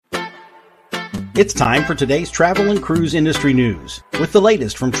It's time for today's travel and cruise industry news. With the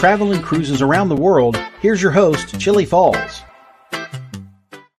latest from travel and cruises around the world, here's your host, Chillie Falls.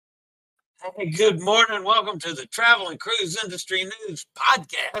 Hey, good morning. Welcome to the Travel and Cruise Industry News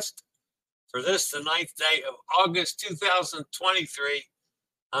podcast. For this, the 9th day of August 2023,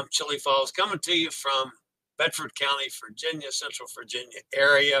 I'm Chillie Falls, coming to you from Bedford County, Virginia, Central Virginia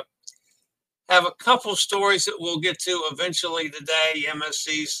area. Have a couple stories that we'll get to eventually today.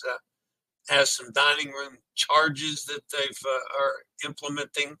 MSC's has some dining room charges that they've are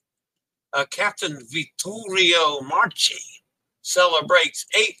implementing. Captain Vittorio Marchi celebrates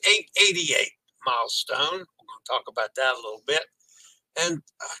 8888 milestone. We're going to talk about that a little bit. And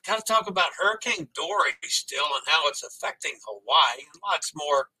I got to talk about Hurricane Dory still and how it's affecting Hawaii. Lots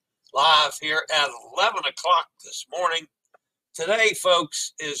more live here at 11 o'clock this morning. Today,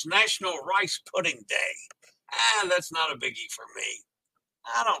 folks, is National Rice Pudding Day. That's not a biggie for me.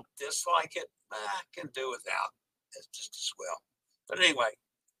 I don't dislike it. I can do without it just as well. But anyway,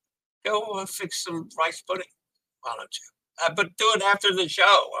 go fix some rice pudding. Why don't you? But do it after the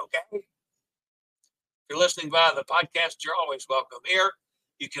show, okay? If you're listening via the podcast, you're always welcome here.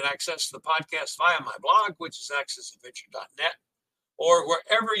 You can access the podcast via my blog, which is accessadventure.net, or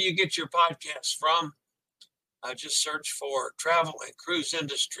wherever you get your podcasts from. Just search for Travel and Cruise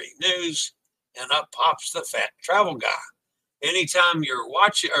Industry News, and up pops the Fat Travel Guy. Anytime you're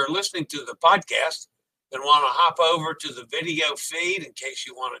watching or listening to the podcast and want to hop over to the video feed in case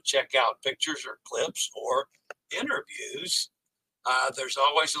you want to check out pictures or clips or interviews, there's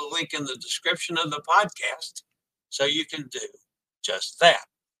always a link in the description of the podcast so you can do just that.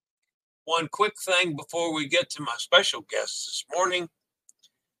 One quick thing before we get to my special guest this morning,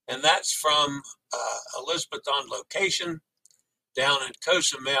 and that's from Elizabeth on location down in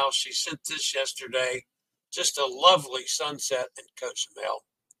Cozumel. She sent this yesterday. Just a lovely sunset in Cozumel.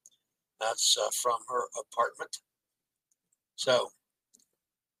 That's from her apartment. So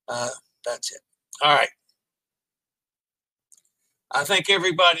that's it. All right. I think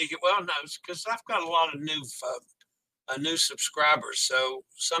everybody well knows because I've got a lot of new subscribers. So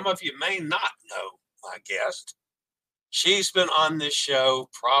some of you may not know my guest. She's been on this show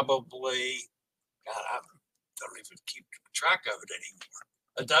probably, God, I don't even keep track of it anymore.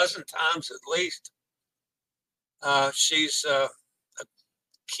 A dozen times at least. She's a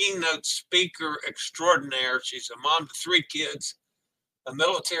keynote speaker extraordinaire. She's a mom to 3 kids, a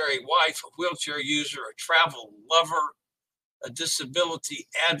military wife, a wheelchair user, a travel lover, a disability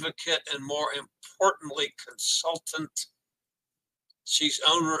advocate, and more importantly, consultant. She's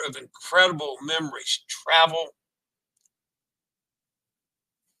owner of Incredible Memories Travel.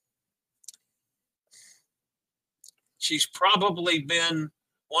 She's probably been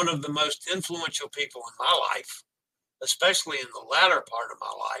one of the most influential people in my life, especially in the latter part of my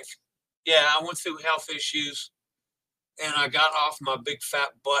life. Yeah, I went through health issues and I got off my big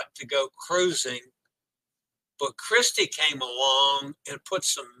fat butt to go cruising. But Christy came along and put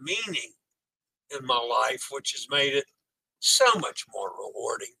some meaning in my life, which has made it so much more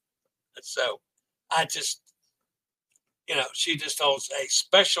rewarding. And so I just, she just holds a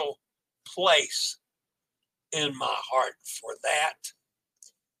special place in my heart for that.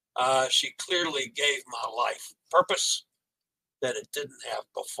 She clearly gave my life purpose that it didn't have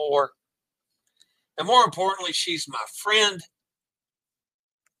before. And more importantly, she's my friend.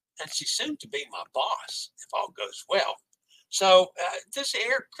 And she's soon to be my boss, if all goes well. So this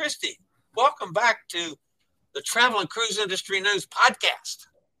here, Christy, welcome back to the Travel and Cruise Industry News podcast.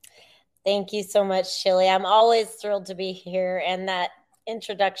 Thank you so much, Chillie. I'm always thrilled to be here. And that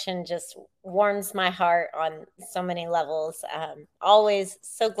introduction just warms my heart on so many levels. Always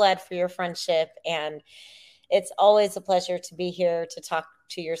so glad for your friendship, and it's always a pleasure to be here to talk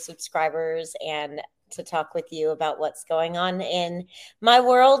to your subscribers and to talk with you about what's going on in my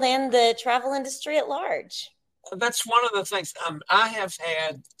world and the travel industry at large. That's one of the things. I have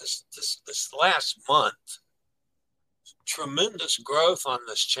had this last month tremendous growth on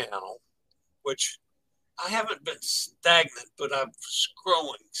this channel, which I haven't been stagnant, but I'm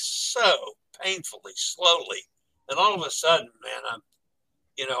growing so painfully slowly. And all of a sudden, man,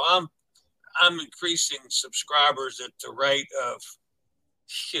 I'm increasing subscribers at the rate of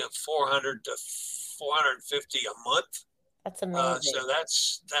 400 to 450 a month. That's amazing. So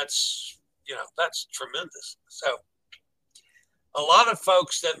that's tremendous. So a lot of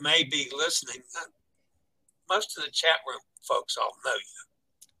folks that may be listening, most of the chat room folks all know you.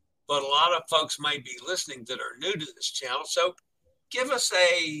 But a lot of folks may be listening that are new to this channel. So give us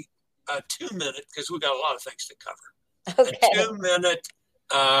a 2-minute, because we've got a lot of things to cover. Okay. A 2-minute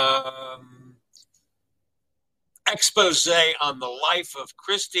expose on the life of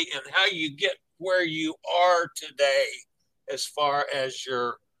Christy and how you get where you are today as far as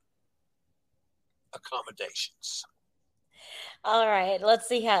your accommodations. All right, let's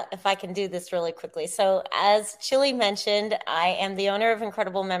see if I can do this really quickly. So, as Chili mentioned, I am the owner of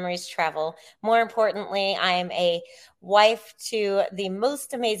Incredible Memories Travel. More importantly, I am a wife to the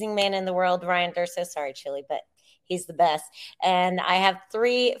most amazing man in the world, Ryan Durso. Sorry, Chili, but he's the best. And I have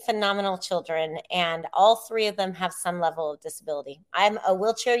 3 phenomenal children, and all 3 of them have some level of disability. I'm a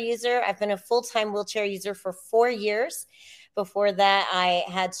wheelchair user. I've been a full-time wheelchair user for 4 years. Before that, I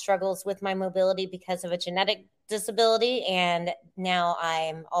had struggles with my mobility because of a genetic disability, and now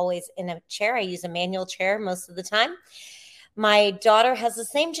I'm always in a chair. I use a manual chair most of the time. My daughter has the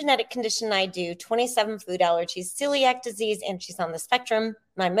same genetic condition I do, 27 food allergies, celiac disease, and she's on the spectrum.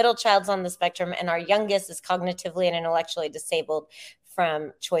 My middle child's on the spectrum, and our youngest is cognitively and intellectually disabled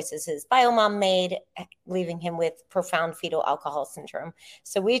from choices his biomom made, leaving him with profound fetal alcohol syndrome.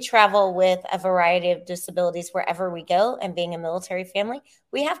 So we travel with a variety of disabilities wherever we go, and being a military family,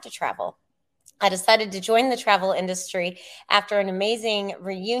 we have to travel. I decided to join the travel industry after an amazing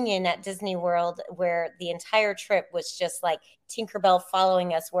reunion at Disney World, where the entire trip was just like Tinkerbell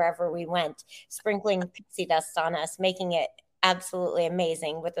following us wherever we went, sprinkling pixie dust on us, making it absolutely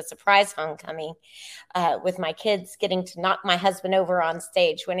amazing, with a surprise homecoming, with my kids getting to knock my husband over on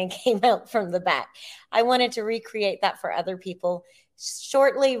stage when he came out from the back. I wanted to recreate that for other people.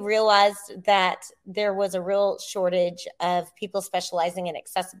 Shortly realized that there was a real shortage of people specializing in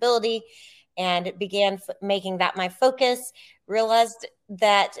accessibility, and began making that my focus. Realized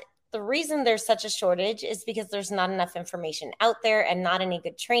that the reason there's such a shortage is because there's not enough information out there and not any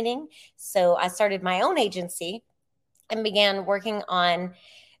good training. So I started my own agency and began working on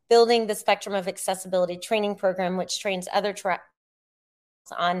building the Spectrum of Accessibility training program, which trains other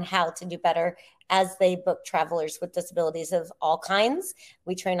on how to do better as they book travelers with disabilities of all kinds.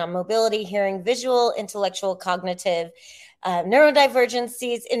 We train on mobility, hearing, visual, intellectual, cognitive,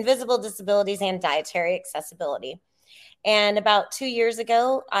 neurodivergencies, invisible disabilities, and dietary accessibility. And about 2 years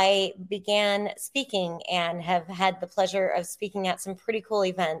ago, I began speaking and have had the pleasure of speaking at some pretty cool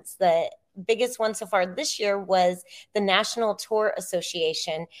events. The biggest one so far this year was the National Tour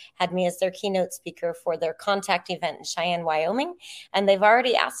Association had me as their keynote speaker for their Contact event in Cheyenne, Wyoming. And they've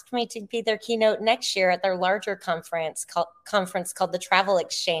already asked me to be their keynote next year at their larger conference called the Travel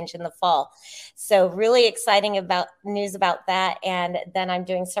Exchange in the fall. So really exciting news about that. And then I'm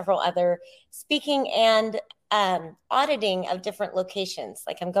doing several other speaking and auditing of different locations.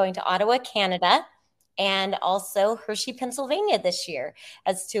 Like I'm going to Ottawa, Canada, and also Hershey, Pennsylvania this year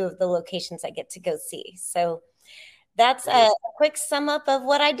as 2 of the locations I get to go see. So that's a quick sum up of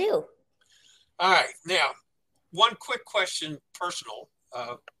what I do. All right. Now, one quick question, personal,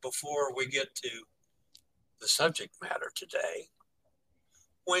 before we get to the subject matter today.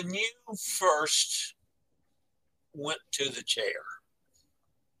 When you first went to the chair,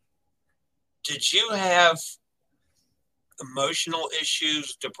 did you have emotional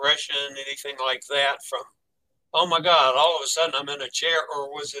issues, depression, anything like that from, oh my God, all of a sudden I'm in a chair?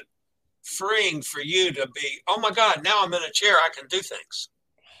 Or was it freeing for you to be, oh my God, now I'm in a chair, I can do things?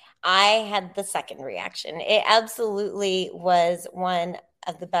 I had the second reaction. It absolutely was one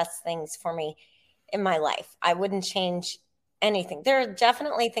of the best things for me in my life. I wouldn't change anything. There are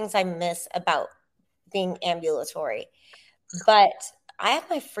definitely things I miss about being ambulatory, but I have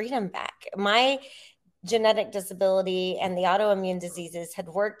my freedom back. My genetic disability and the autoimmune diseases had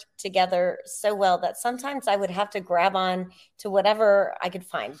worked together so well that sometimes I would have to grab on to whatever I could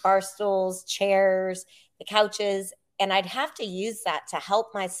find, bar stools, chairs, the couches, and I'd have to use that to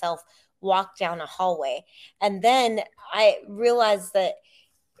help myself walk down a hallway. And then I realized that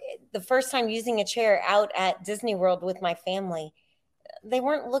the first time using a chair out at Disney World with my family, they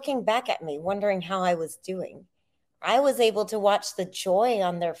weren't looking back at me, wondering how I was doing. I was able to watch the joy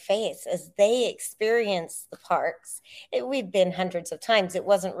on their face as they experienced the parks. We'd been hundreds of times. It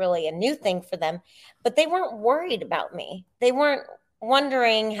wasn't really a new thing for them, but they weren't worried about me. They weren't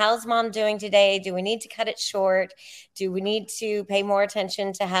wondering, how's mom doing today? Do we need to cut it short? Do we need to pay more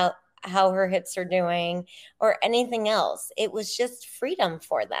attention to how her hips are doing or anything else? It was just freedom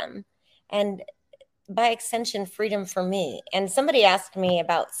for them. And by extension, freedom for me. And somebody asked me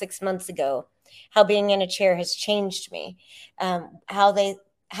about 6 months ago how being in a chair has changed me, how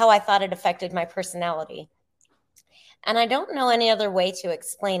I thought it affected my personality. And I don't know any other way to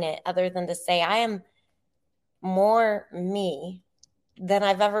explain it other than to say I am more me than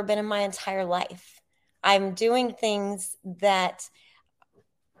I've ever been in my entire life. I'm doing things that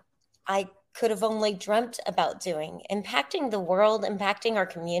I could have only dreamt about doing, impacting the world, impacting our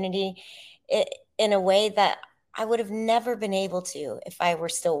community in a way that I would have never been able to if I were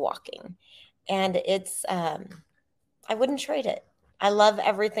still walking. And it's, I wouldn't trade it. I love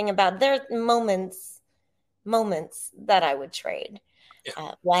everything about it. There are moments that I would trade,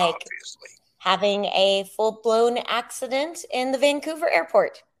 like Obviously. having a full-blown accident in the Vancouver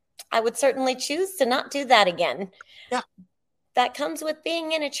airport. I would certainly choose to not do that again. Yeah. That comes with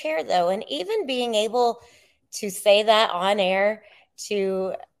being in a chair, though, and even being able to say that on air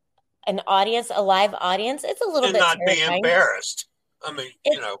to an audience, a live audience, it's a little And bit not be terrifying. embarrassed. I mean,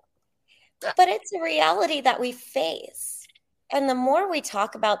 But it's a reality that we face. And the more we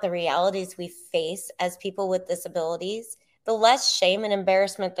talk about the realities we face as people with disabilities, the less shame and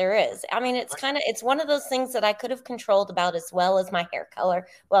embarrassment there is. I mean, it's one of those things that I could have controlled about as well as my hair color.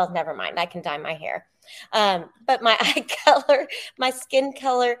 Well, never mind. I can dye my hair. But my eye color, my skin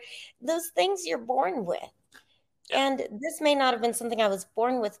color, those things you're born with. And this may not have been something I was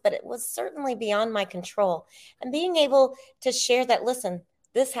born with, but it was certainly beyond my control. And being able to share that, listen,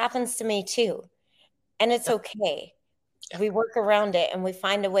 this happens to me too. And it's okay. We work around it and we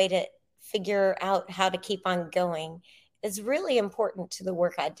find a way to figure out how to keep on going is really important to the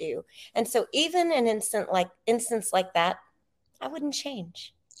work I do. And so even an instance like that, I wouldn't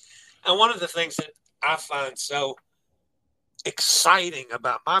change. And one of the things that I find so exciting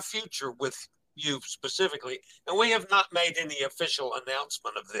about my future with you specifically, and we have not made any official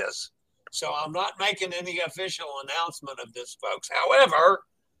announcement of this, so I'm not making any official announcement of this, folks. However,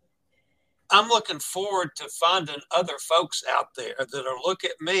 I'm looking forward to finding other folks out there that'll look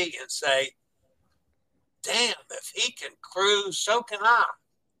at me and say, damn, if he can cruise, so can I.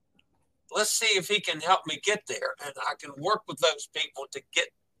 Let's see if he can help me get there. And I can work with those people to get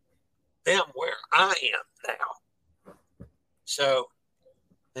them where I am now. So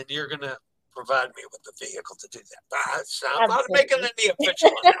then you're going to provide me with the vehicle to do that. I'm not making any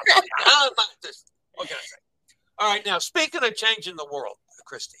official announcement. What can I say? All right, now, speaking of changing the world,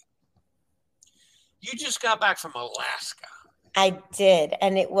 Christy, you just got back from Alaska. I did,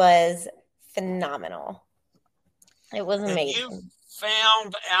 and it was phenomenal. It was amazing. And you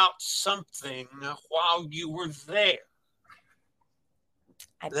found out something while you were there.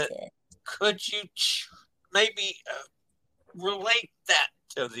 I did. Could you maybe relate that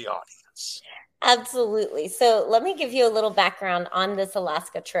to the audience? Absolutely. So let me give you a little background on this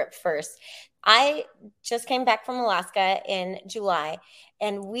Alaska trip first. I just came back from Alaska in July,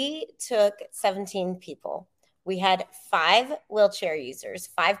 and we took 17 people. We had 5 wheelchair users,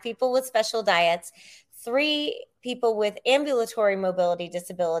 5 people with special diets, 3 people with ambulatory mobility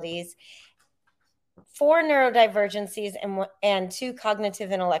disabilities, 4 neurodivergencies, and 2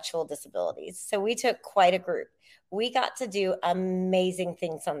 cognitive intellectual disabilities. So we took quite a group. We got to do amazing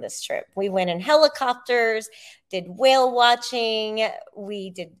things on this trip. We went in helicopters, did whale watching,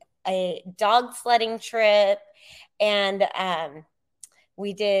 we did a dog sledding trip, and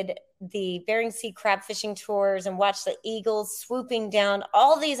we did the Bering Sea crab fishing tours and watched the eagles swooping down,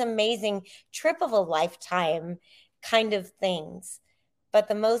 all these amazing trip of a lifetime kind of things. But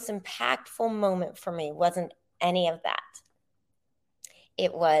the most impactful moment for me wasn't any of that.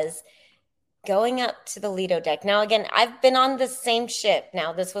 It was going up to the Lido deck. Now, again, I've been on the same ship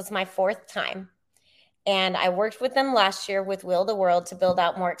now. This was my 4th time. And I worked with them last year with Wheel the World to build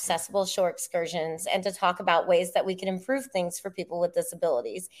out more accessible shore excursions and to talk about ways that we can improve things for people with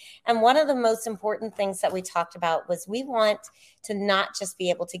disabilities. And one of the most important things that we talked about was we want to not just be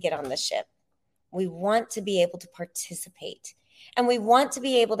able to get on the ship. We want to be able to participate. And we want to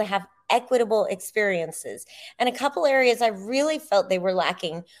be able to have equitable experiences. And a couple areas I really felt they were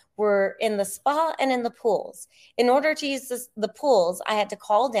lacking were in the spa and in the pools. In order to use the pools, I had to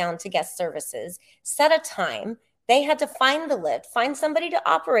call down to guest services, set a time. They had to find the lift, find somebody to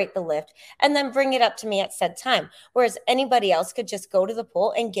operate the lift, and then bring it up to me at said time. Whereas anybody else could just go to the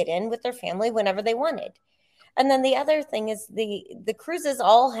pool and get in with their family whenever they wanted. And then the other thing is the cruises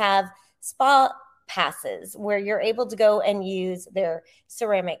all have spa passes where you're able to go and use their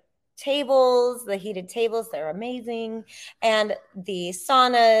ceramic tables, the heated tables, they're amazing, and the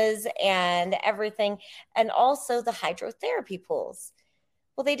saunas and everything, and also the hydrotherapy pools.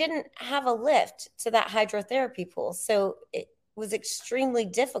 Well, they didn't have a lift to that hydrotherapy pool, so it was extremely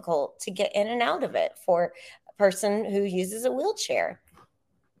difficult to get in and out of it for a person who uses a wheelchair.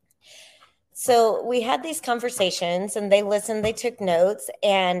 So we had these conversations and they listened, they took notes,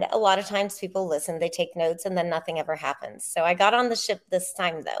 and a lot of times people listen, they take notes, and then nothing ever happens. So I got on the ship this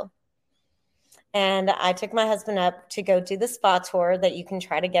time though. And I took my husband up to go do the spa tour that you can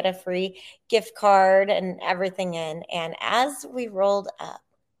try to get a free gift card and everything in. And as we rolled up,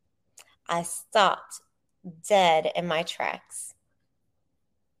 I stopped dead in my tracks.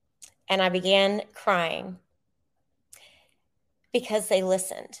 And I began crying Because they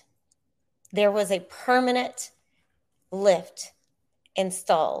listened. There was a permanent lift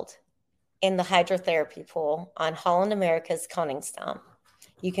installed in the hydrotherapy pool on Holland America's Koningsdam.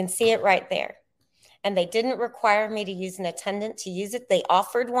 You can see it right there. And they didn't require me to use an attendant to use it. They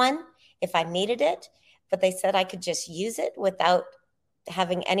offered one if I needed it, but they said I could just use it without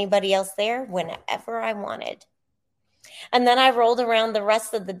having anybody else there whenever I wanted. And then I rolled around the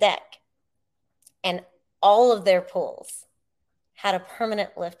rest of the deck, and all of their pools had a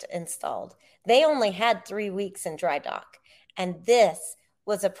permanent lift installed. They only had 3 weeks in dry dock, and this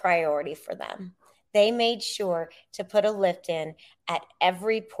was a priority for them. They made sure to put a lift in at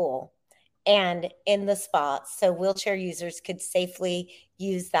every pool and in the spots so wheelchair users could safely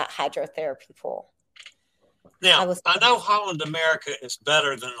use that hydrotherapy pool. Now, I know Holland America is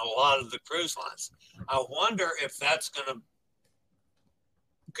better than a lot of the cruise lines. I wonder if that's going to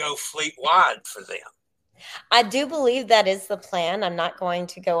go fleet-wide for them. I do believe that is the plan. I'm not going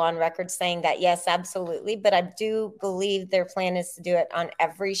to go on record saying that, yes, absolutely. But I do believe their plan is to do it on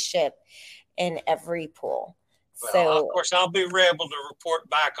every ship in every pool. Well, So, of course, I'll be able to report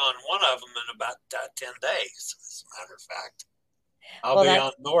back on one of them in about 10 days, as a matter of fact. I'll be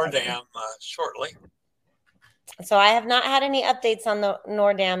on Nordam shortly. So I have not had any updates on the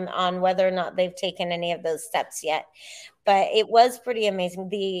Nordam on whether or not they've taken any of those steps yet. But it was pretty amazing.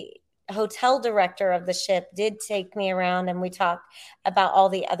 The hotel director of the ship did take me around, and we talked about all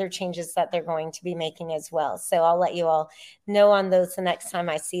the other changes that they're going to be making as well. So I'll let you all know on those the next time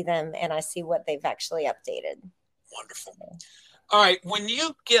I see them and I see what they've actually updated. Wonderful. All right. When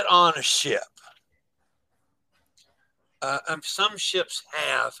you get on a ship, some ships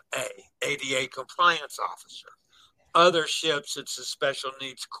have a ADA compliance officer. Other ships, it's a special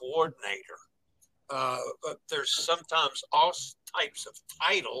needs coordinator. But there's sometimes all types of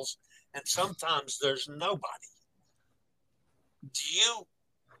titles, and sometimes there's nobody. Do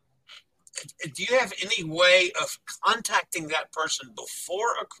you have any way of contacting that person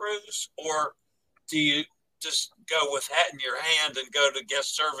before a cruise, or do you just go with hat in your hand and go to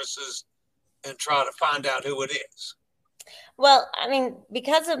guest services and try to find out who it is? Well, I mean,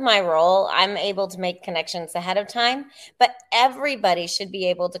 because of my role, I'm able to make connections ahead of time, but everybody should be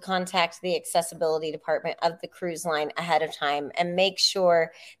able to contact the accessibility department of the cruise line ahead of time and make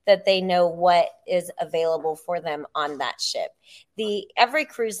sure that they know what is available for them on that ship. Every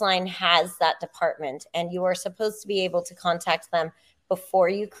cruise line has that department, and you are supposed to be able to contact them before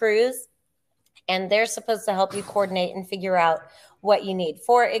you cruise, and they're supposed to help you coordinate and figure out what you need.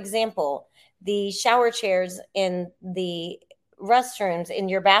 For example, the shower chairs in the restrooms in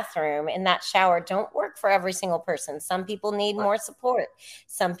your bathroom in that shower don't work for every single person. Some people need more support.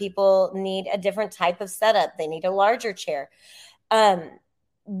 Some people need a different type of setup. They need a larger chair.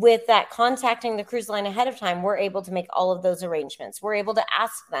 With that, contacting the cruise line ahead of time, we're able to make all of those arrangements. We're able to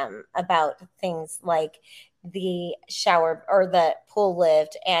ask them about things like the shower or the pool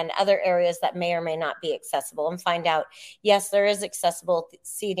lift and other areas that may or may not be accessible, and find out, yes, there is accessible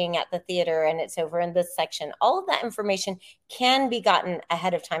seating at the theater and it's over in this section. All of that information can be gotten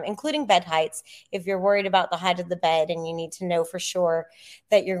ahead of time, including bed heights. If you're worried about the height of the bed and you need to know for sure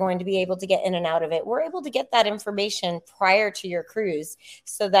that you're going to be able to get in and out of it, we're able to get that information prior to your cruise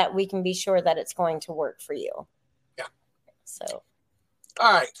so that we can be sure that it's going to work for you. Yeah. So.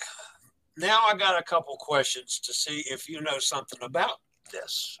 All right. Now I got a couple questions to see if you know something about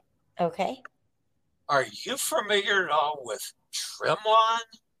this. Okay. Are you familiar at all with Trimline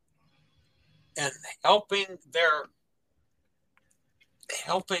and helping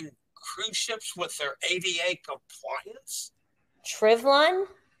cruise ships with their ADA compliance? Trimline?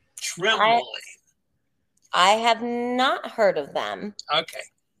 Trimline. I have not heard of them. Okay.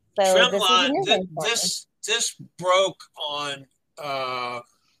 So Trimline. This broke on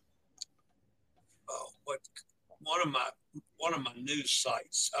one of my news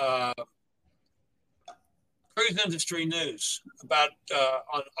sites, Cruise Industry News, about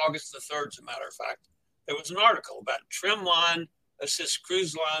on August the 3rd, as a matter of fact. There was an article about Trimline assists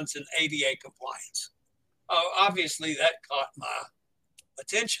cruise lines in ADA compliance. Obviously, that caught my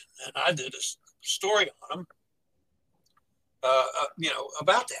attention, and I did a story on them,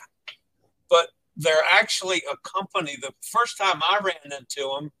 about that. But they're actually a company. The first time I ran into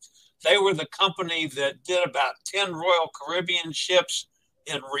them, they were the company that did about 10 Royal Caribbean ships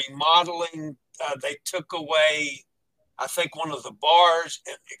in remodeling. They took away, I think, one of the bars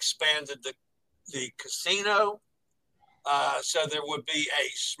and expanded the casino. So there would be a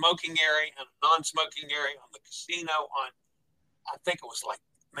smoking area and a non-smoking area on the casino on, I think it was like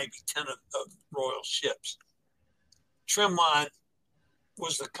maybe 10 of Royal ships. Trimline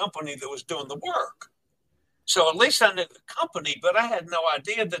was the company that was doing the work. So at least I knew the company, but I had no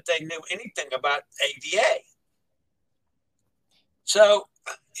idea that they knew anything about ADA. So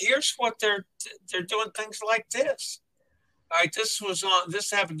here's what they're doing things like this. All right,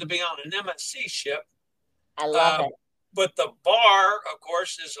 this happened to be on an MSC ship. I love it. But the bar, of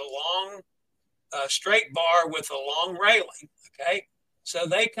course, is a long, straight bar with a long railing. Okay, so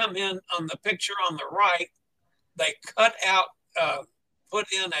they come in on the picture on the right. They cut out, put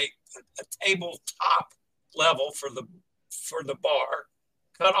in a tabletop level for the bar,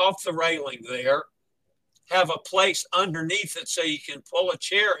 cut off the railing there, have a place underneath it so you can pull a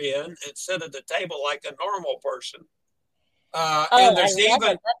chair in and sit at the table like a normal person. And there's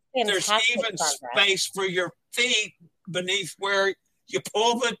even space for your feet beneath where you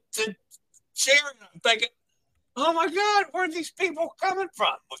pull the chair. I'm thinking, oh my God, where are these people coming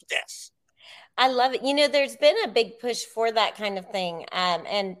from with this? I love it. You know, there's been a big push for that kind of thing.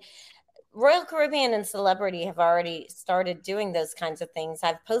 And Royal Caribbean and Celebrity have already started doing those kinds of things.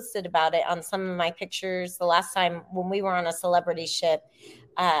 I've posted about it on some of my pictures. The last time when we were on a Celebrity ship,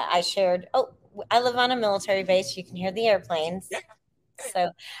 I shared, I live on a military base. You can hear the airplanes. Yeah.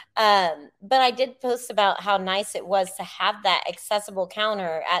 So, but I did post about how nice it was to have that accessible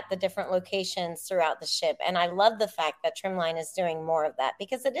counter at the different locations throughout the ship. And I love the fact that Trimline is doing more of that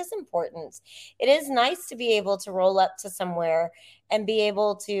because it is important. It is nice to be able to roll up to somewhere and be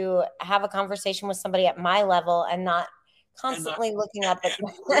able to have a conversation with somebody at my level and not constantly looking up at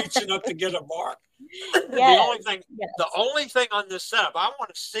reaching up to get a mark. Yes. The only thing on this setup, I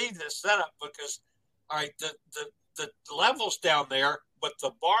want to see this setup because, all right, the levels down there, but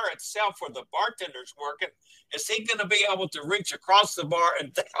the bar itself where the bartender's working, is he going to be able to reach across the bar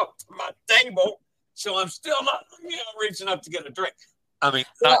and down to my table? So I'm still not, reaching up to get a drink. I mean,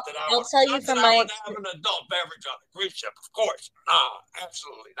 I'll tell you from my experience. I would have an adult beverage on a cruise ship, of course. No,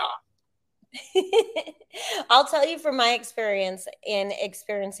 absolutely not. I'll tell you from my experience in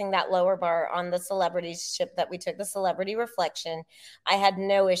experiencing that lower bar on the Celebrity ship that we took, the Celebrity Reflection, I had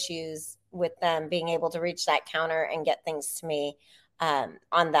no issues with them being able to reach that counter and get things to me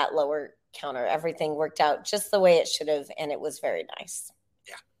on that lower counter. Everything worked out just the way it should have, and it was very nice.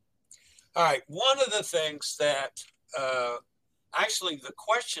 Yeah. All right. One of the things that actually the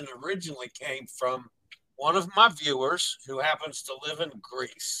question originally came from one of my viewers who happens to live in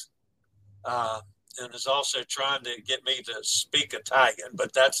Greece and is also trying to get me to speak Italian,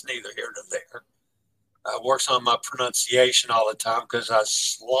 but that's neither here nor there. Works on my pronunciation all the time because I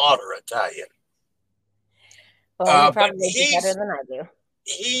slaughter Italian. Well, you probably do better than I do.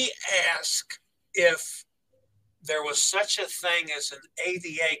 He asked if there was such a thing as an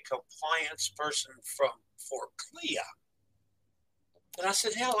ADA compliance person for CLIA. And I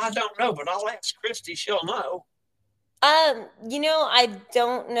said, hell, I don't know, but I'll ask Christy. She'll know. I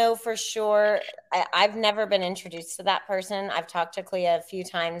don't know for sure. I've never been introduced to that person. I've talked to CLIA a few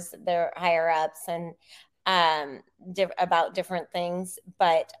times, their higher ups, and about different things,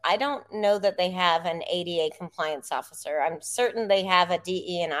 but I don't know that they have an ADA compliance officer. I'm certain they have a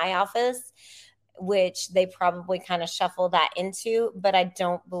DE&I office, which they probably kind of shuffle that into, but I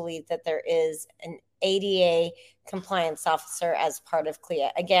don't believe that there is an ADA compliance officer as part of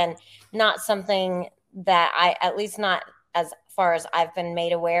CLIA. Again, not something that at least not as far as I've been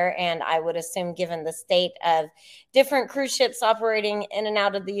made aware. And I would assume, given the state of different cruise ships operating in and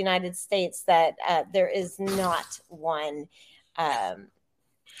out of the United States, that there is not one,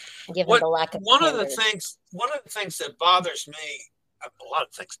 given the lack of one of the things that bothers me, a lot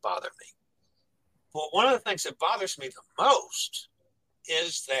of things bother me, but one of the things that bothers me the most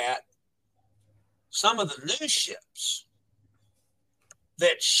is that some of the new ships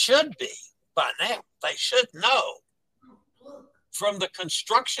that should be, by now, they should know from the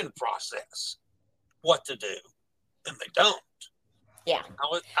construction process what to do, and they don't. Yeah,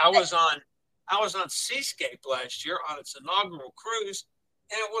 I was on Seascape last year on its inaugural cruise,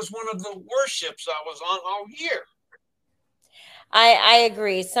 and it was one of the worst ships I was on all year. I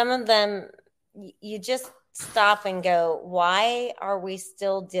agree. Some of them, you just stop and go, why are we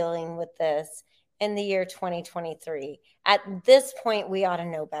still dealing with this in the year 2023? At this point, we ought to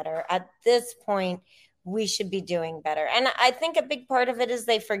know better. At this point, we should be doing better. And I think a big part of it is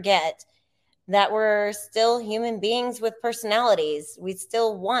they forget that we're still human beings with personalities. We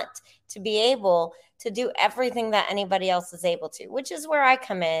still want to be able to do everything that anybody else is able to, which is where I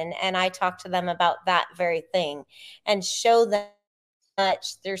come in and I talk to them about that very thing and show them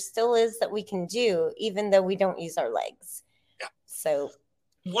much there still is that we can do, even though we don't use our legs. Yeah. So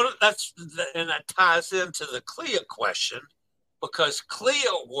that ties into the CLIA question, because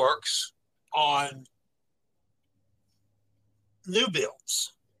CLIA works on new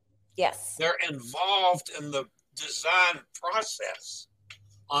builds. Yes. They're involved in the design process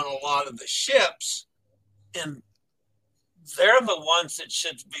on a lot of the ships, and they're the ones that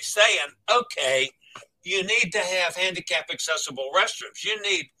should be saying, okay, you need to have handicap accessible restrooms. You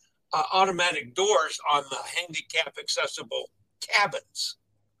need automatic doors on the handicap accessible cabins.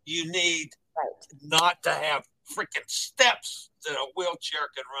 You need not to have freaking steps that a wheelchair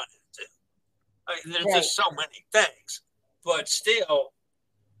can run into. I mean, there's just so many things, but still,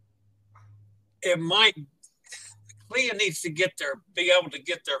 it might. CLIA needs to be able to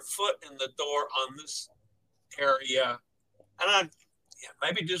get their foot in the door on this area, and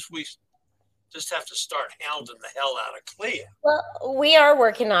maybe we just have to start hounding the hell out of CLIA. Well, we are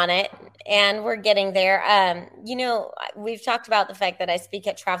working on it, and we're getting there. We've talked about the fact that I speak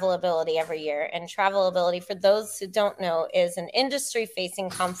at Travelability every year, and Travelability, for those who don't know, is an industry-facing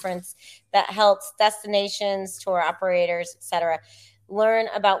conference that helps destinations, tour operators, etc., learn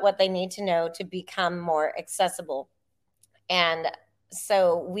about what they need to know to become more accessible. And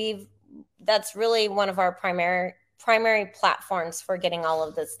so that's really one of our primary platforms for getting all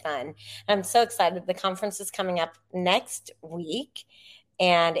of this done. I'm so excited. The conference is coming up next week,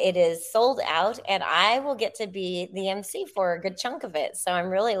 and it is sold out, and I will get to be the MC for a good chunk of it. So I'm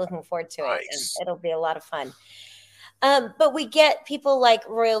really looking forward to it, and it'll be a lot of fun. But we get people like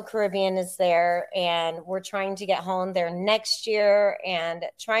Royal Caribbean is there, and we're trying to get Holland there next year and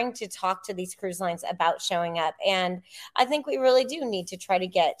trying to talk to these cruise lines about showing up. And I think we really do need to try to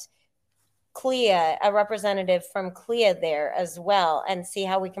get CLIA, a representative from CLIA there as well, and see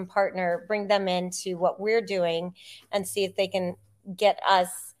how we can partner, bring them into what we're doing, and see if they can get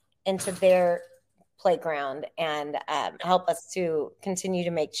us into their playground and help us to continue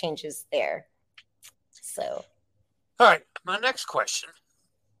to make changes there. So. All right, my next question.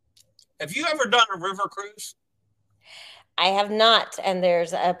 Have you ever done a river cruise? I have not, and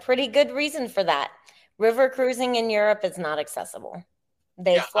there's a pretty good reason for that. River cruising in Europe is not accessible.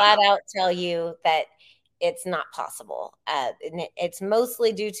 They flat out tell you that it's not possible. It's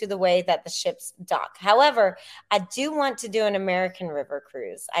mostly due to the way that the ships dock. However, I do want to do an American river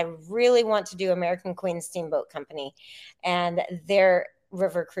cruise. I really want to do American Queen Steamboat Company and their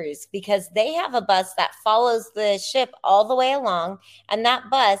river cruise, because they have a bus that follows the ship all the way along, and that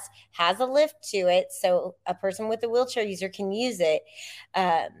bus has a lift to it so a person with a wheelchair user can use it,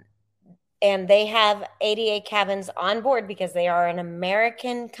 and they have ADA cabins on board because they are an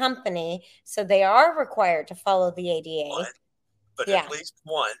American company, so they are required to follow the ADA. At least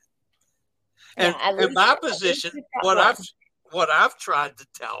one. And in my position, what I've tried to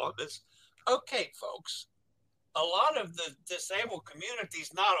tell them is, okay, folks, a lot of the disabled community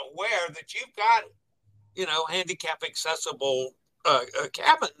is not aware that you've got, handicap accessible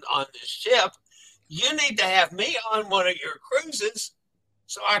cabin on this ship. You need to have me on one of your cruises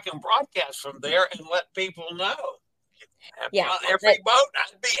so I can broadcast from there and let people know. On every boat,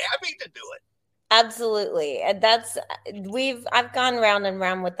 I'd be happy to do it. Absolutely. And I've gone round and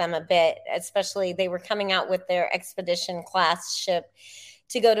round with them a bit, especially they were coming out with their expedition class ship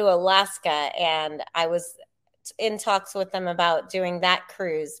to go to Alaska, and I was in talks with them about doing that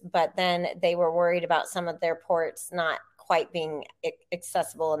cruise, but then they were worried about some of their ports not quite being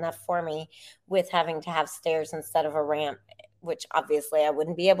accessible enough for me, with having to have stairs instead of a ramp, which obviously I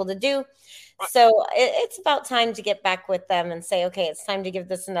wouldn't be able to do. So it's about time to get back with them and say, okay, it's time to give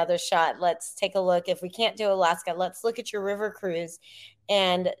this another shot. Let's take a look. If we can't do Alaska, let's look at your river cruise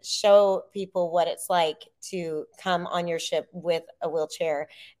and show people what it's like to come on your ship with a wheelchair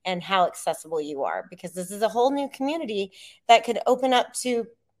and how accessible you are, because this is a whole new community that could open up to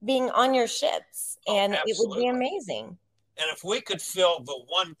being on your ships, and it would be amazing. And if we could fill the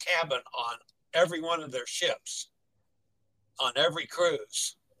one cabin on every one of their ships, on every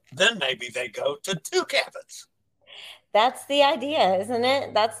cruise, then maybe they go to 2 cabins. That's the idea, isn't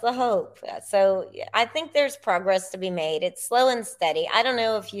it? That's the hope. So I think there's progress to be made. It's slow and steady. I don't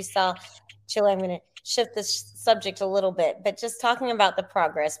know if you saw, Chile, I'm going to shift this subject a little bit, but just talking about the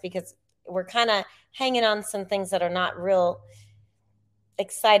progress, because we're kind of hanging on some things that are not real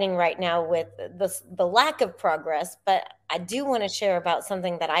exciting right now with the lack of progress. But I do want to share about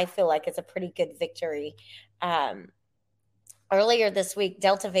something that I feel like is a pretty good victory. Earlier this week,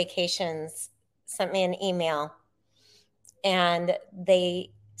 Delta Vacations sent me an email, and they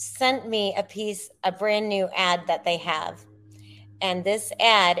sent me a brand new ad that they have. And this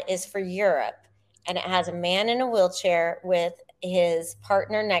ad is for Europe, and it has a man in a wheelchair with his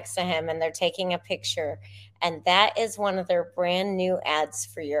partner next to him, and they're taking a picture. And that is one of their brand new ads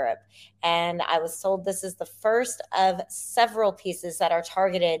for Europe. And I was told this is the first of several pieces that are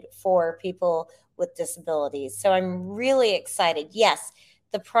targeted for people with disabilities. So I'm really excited. Yes,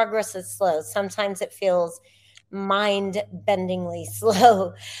 the progress is slow. Sometimes it feels mind-bendingly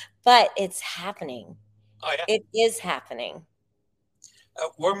slow, but it's happening. Oh, yeah. It is happening.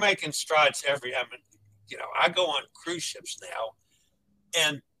 We're making strides I go on cruise ships now,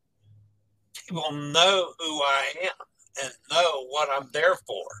 and people know who I am and know what I'm there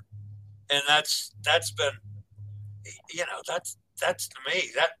for. And that's been, that's to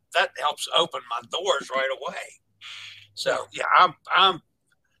me, that helps open my doors right away. So yeah, I'm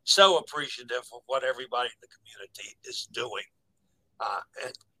so appreciative of what everybody in the community is doing,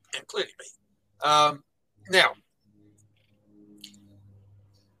 and including me. Now,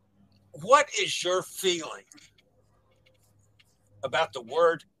 what is your feeling about the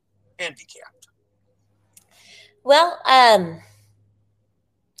word handicapped? Well,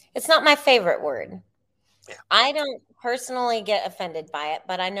 it's not my favorite word. Yeah. I don't personally get offended by it,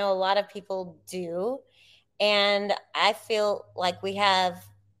 but I know a lot of people do. And I feel like we have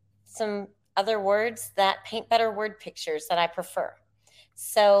some other words that paint better word pictures that I prefer.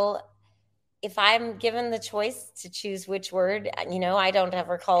 So if I'm given the choice to choose which word, I don't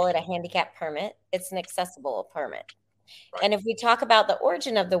ever call it a handicap permit. It's an accessible permit. Right. And if we talk about the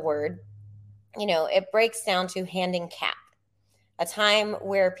origin of the word, it breaks down to handing cap, a time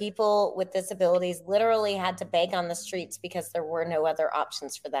where people with disabilities literally had to beg on the streets because there were no other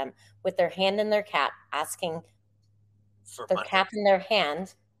options for them, with their hand in their cap, asking For their money. cap in their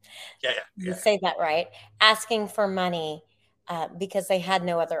hand. Yeah. You say that right. Asking for money because they had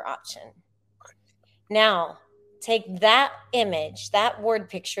no other option. Right. Now, take that image, that word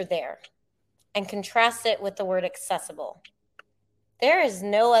picture there, and contrast it with the word accessible. There is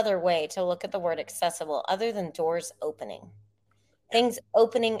no other way to look at the word accessible other than doors opening, things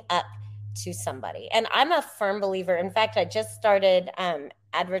opening up to somebody. And I'm a firm believer. In fact, I just started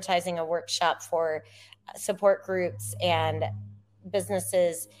advertising a workshop for support groups and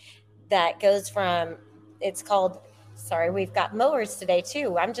businesses that goes from, it's called, sorry, we've got mowers today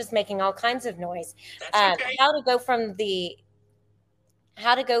too. I'm just making all kinds of noise. That's okay. How to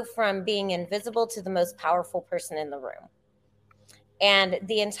go from being invisible to the most powerful person in the room. And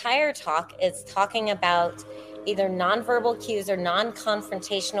the entire talk is talking about either nonverbal cues or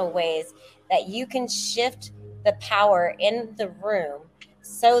non-confrontational ways that you can shift the power in the room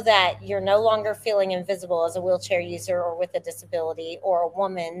so that you're no longer feeling invisible as a wheelchair user or with a disability or a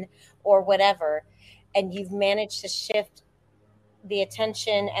woman or whatever. And you've managed to shift the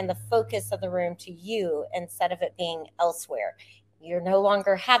attention and the focus of the room to you instead of it being elsewhere. You're no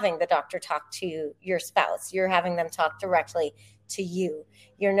longer having the doctor talk to your spouse. You're having them talk directly to you.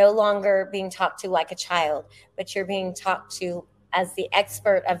 You're no longer being talked to like a child, but you're being talked to as the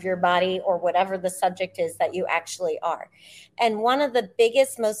expert of your body or whatever the subject is that you actually are. And one of the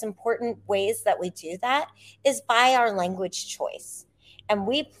biggest, most important ways that we do that is by our language choice. And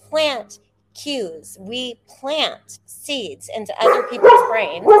we plant cues, we plant seeds into other people's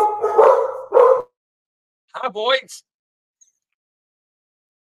brains. Hi, boys.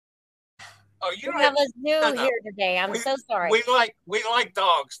 Oh, you have a zoo here today. I'm so sorry. We like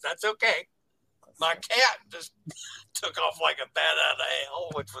dogs. That's okay. My cat just took off like a bat out of hell,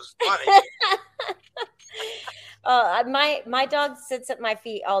 which was funny. My dog sits at my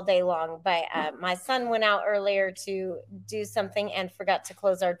feet all day long, but my son went out earlier to do something and forgot to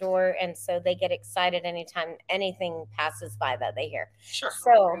close our door, and so they get excited anytime anything passes by that they hear. Sure.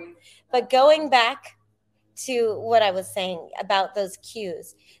 So, but going back to what I was saying about those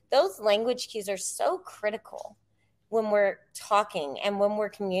cues, those language cues are so critical when we're talking and when we're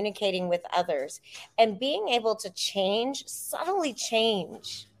communicating with others, and being able to subtly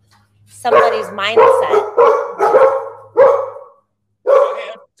change somebody's mindset. Go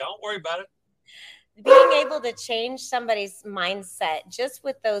ahead. Don't worry about it. Being able to change somebody's mindset just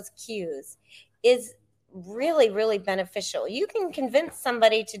with those cues is really, really beneficial. You can convince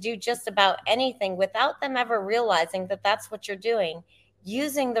somebody to do just about anything without them ever realizing that that's what you're doing,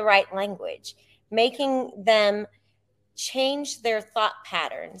 using the right language, making them change their thought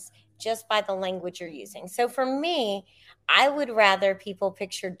patterns just by the language you're using. So for me, I would rather people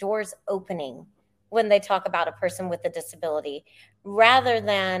picture doors opening when they talk about a person with a disability, rather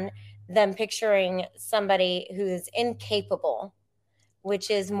than them picturing somebody who's incapable, which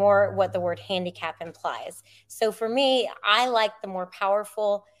is more what the word handicap implies. So for me, I like the more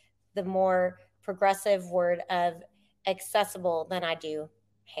powerful, the more progressive word of accessible than I do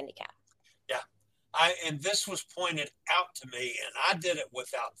handicap. Yeah. And this was pointed out to me, and I did it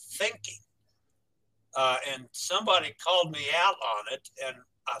without thinking. And somebody called me out on it, and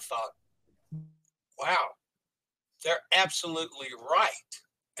I thought, wow, they're absolutely right.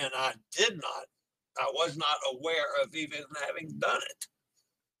 And I was not aware of even having done it.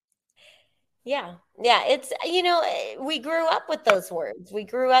 Yeah. Yeah. It's, we grew up with those words. We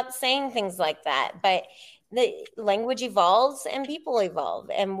grew up saying things like that, but the language evolves and people evolve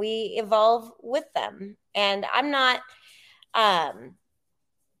and we evolve with them. And um,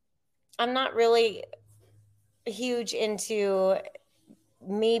 I'm not really huge into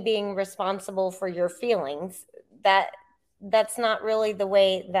me being responsible for your feelings. That's not really the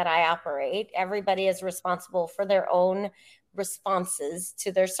way that I operate. Everybody is responsible for their own responses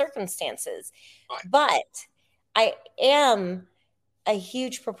to their circumstances. Right. But I am a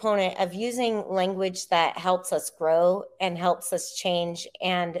huge proponent of using language that helps us grow and helps us change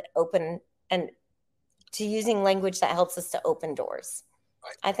and open, and to using language that helps us to open doors.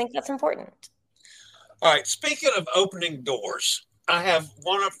 Right. I think that's important. All right. Speaking of opening doors, I have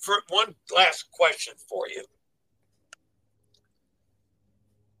one last question for you.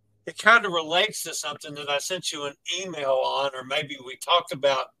 It kind of relates to something that I sent you an email on, or maybe we talked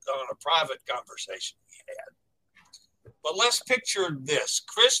about on a private conversation we had. But let's picture this.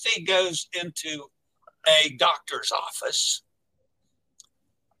 Christy goes into a doctor's office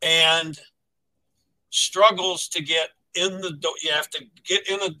and struggles to get in the door. You have to get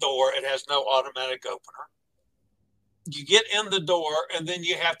in a door. It has no automatic opener. You get in the door, and then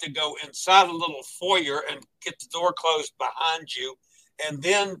you have to go inside a little foyer and get the door closed behind you, and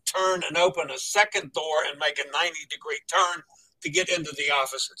then turn and open a second door and make a 90-degree turn to get into the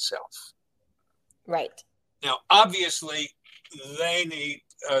office itself. Right. Now, obviously, they need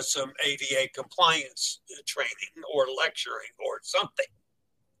some ADA compliance training or lecturing or something.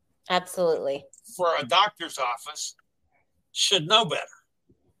 Absolutely. For a doctor's office, should know better.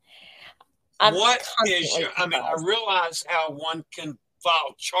 What is your, I mean, I realize how one can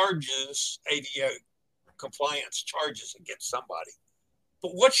file charges, ADA compliance charges against somebody,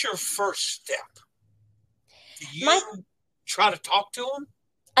 but what's your first step? Do you try to talk to them?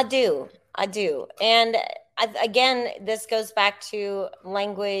 I do. And again, this goes back to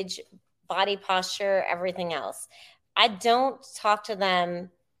language, body posture, everything else. I don't talk to them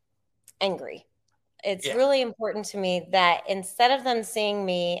angry. It's really important to me that instead of them seeing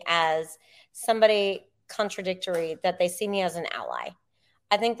me as somebody contradictory, that they see me as an ally.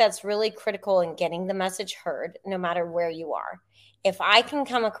 I think that's really critical in getting the message heard, no matter where you are. If I can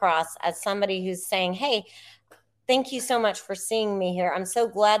come across as somebody who's saying, hey, thank you so much for seeing me here. I'm so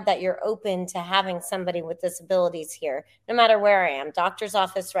glad that you're open to having somebody with disabilities here, no matter where I am, doctor's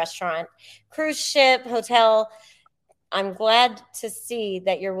office, restaurant, cruise ship, hotel. I'm glad to see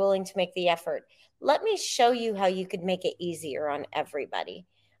that you're willing to make the effort. Let me show you how you could make it easier on everybody.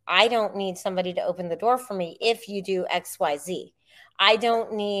 I don't need somebody to open the door for me if you do XYZ. I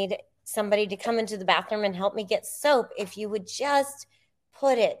don't need somebody to come into the bathroom and help me get soap if you would just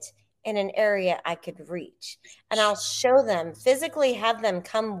put it in an area I could reach. And I'll show them, physically have them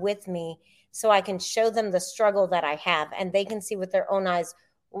come with me so I can show them the struggle that I have, and they can see with their own eyes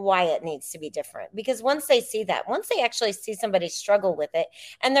why it needs to be different. Because once they see that, once they actually see somebody struggle with it,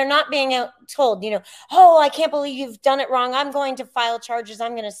 and they're not being told, oh, I can't believe you've done it wrong, I'm going to file charges,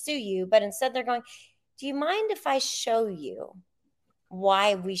 I'm going to sue you. But instead they're going, do you mind if I show you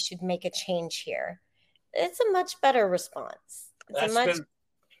why we should make a change here? It's a much better response. Of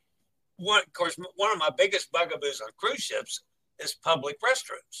course, one of my biggest bugaboos on cruise ships is public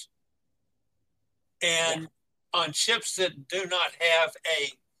restrooms. And on ships that do not have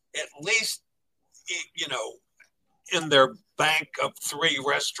at least, in their bank of 3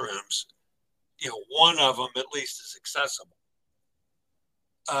 restrooms, one of them at least is accessible.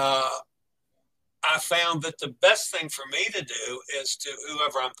 I found that the best thing for me to do is to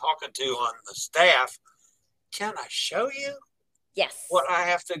whoever I'm talking to on the staff, can I show you what I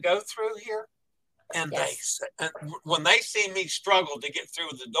have to go through here? And when they see me struggle to get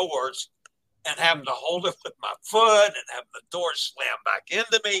through the doors and having to hold it with my foot and having the door slam back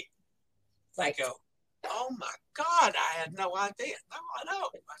into me, I go, oh my God, I had no idea. No, I know.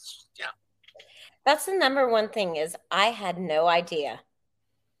 That's the number one thing is I had no idea.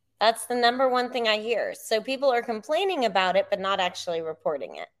 That's the number one thing I hear. So people are complaining about it, but not actually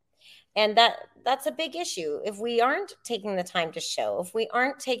reporting it. And that's a big issue. If we aren't taking the time to show, if we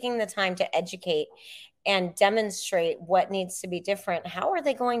aren't taking the time to educate and demonstrate what needs to be different, how are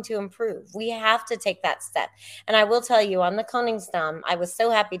they going to improve? We have to take that step. And I will tell you, on the Koningsdam, I was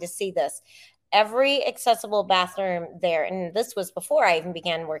so happy to see this. Every accessible bathroom there, and this was before I even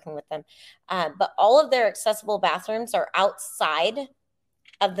began working with them, but all of their accessible bathrooms are outside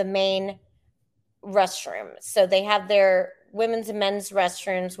of the main restroom. So they have their women's and men's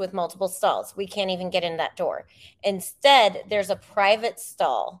restrooms with multiple stalls. We can't even get in that door. Instead, there's a private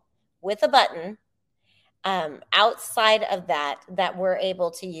stall with a button, outside of that we're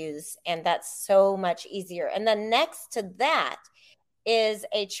able to use, and that's so much easier. And then next to that is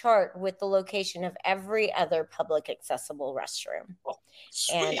a chart with the location of every other public accessible restroom. Oh,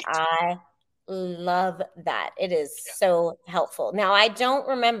 and sweet. I love that. It is so helpful. Now, I don't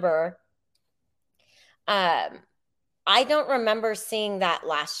remember seeing that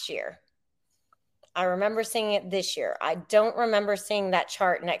last year. I remember seeing it this year. I don't remember seeing that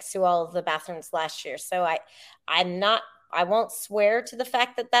chart next to all of the bathrooms last year. So I won't swear to the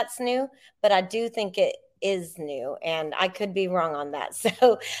fact that that's new, but I do think it is new, and I could be wrong on that.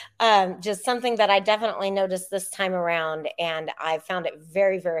 So just something that I definitely noticed this time around, and I found it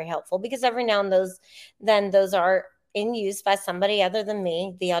very, very helpful, because every now and then those are in use by somebody other than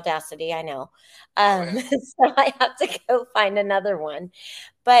me. The audacity, I know. So I have to go find another one.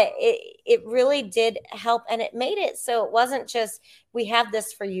 But it really did help, and it made it so it wasn't just, we have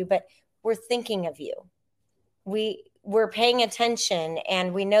this for you, but we're thinking of you. We're paying attention,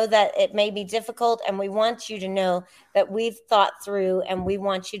 and we know that it may be difficult, and we want you to know that we've thought through, and we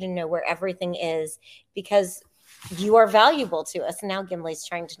want you to know where everything is, because you are valuable to us. Now Gimli's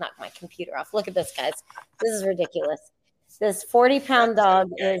trying to knock my computer off. Look at this, guys. This is ridiculous. This 40-pound dog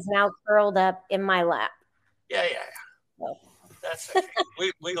is now curled up in my lap. Yeah. So. That's okay.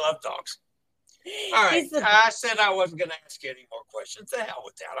 we love dogs. All right. I said I wasn't going to ask you any more questions. The hell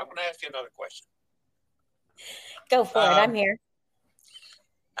with that. I'm going to ask you another question. Go for it. I'm here.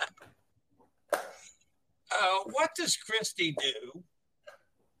 What does Christy do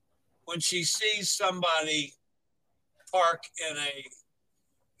when she sees somebody park in a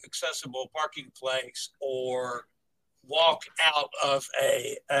accessible parking place or walk out of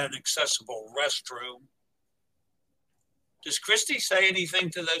an accessible restroom? Does Christy say anything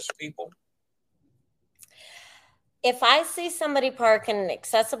to those people? If I see somebody park in an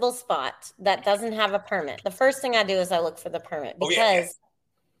accessible spot that doesn't have a permit, the first thing I do is I look for the permit, because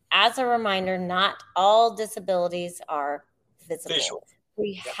as a reminder, not all disabilities are visible.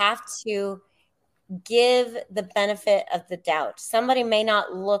 We have to give the benefit of the doubt. Somebody may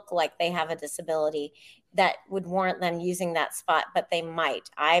not look like they have a disability that would warrant them using that spot, but they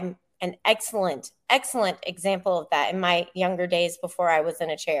might. I'm an excellent example of that. In my younger days, before I was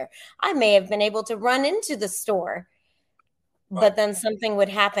in a chair, I may have been able to run into the store, but then something would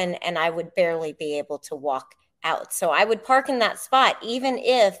happen and I would barely be able to walk out. So I would park in that spot. Even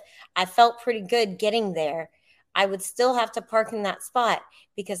if I felt pretty good getting there, I would still have to park in that spot,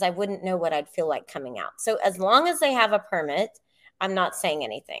 because I wouldn't know what I'd feel like coming out. So as long as they have a permit, I'm not saying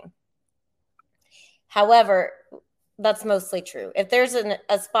anything. However, that's mostly true. If there's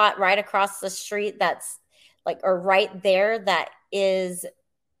a spot right across the street that's or right there that is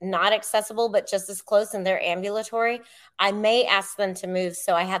not accessible, but just as close, and they're ambulatory, I may ask them to move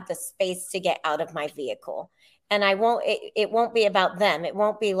so I have the space to get out of my vehicle. And it won't be about them. It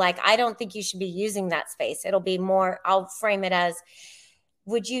won't be like, I don't think you should be using that space. It'll be more, I'll frame it as,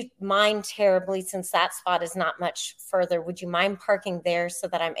 would you mind terribly, since that spot is not much further, would you mind parking there so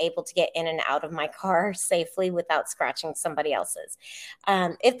that I'm able to get in and out of my car safely without scratching somebody else's?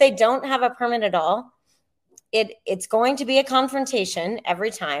 If they don't have a permit at all, it's going to be a confrontation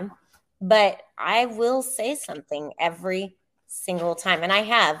every time, but I will say something every single time. And I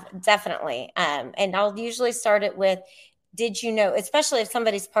have, definitely. And I'll usually start it with, did you know, especially if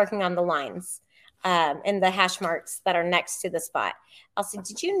somebody's parking on the lines and the hash marks that are next to the spot, I'll say,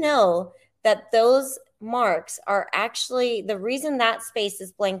 did you know that those marks are actually, the reason that space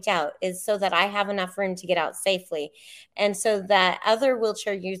is blanked out is so that I have enough room to get out safely, and so that other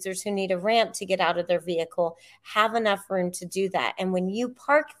wheelchair users who need a ramp to get out of their vehicle have enough room to do that. And when you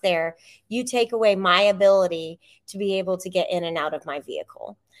park there, you take away my ability to be able to get in and out of my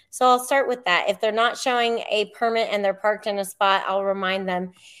vehicle. So I'll start with that. If they're not showing a permit and they're parked in a spot, I'll remind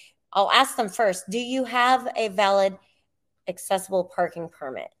them, I'll ask them first, do you have a valid accessible parking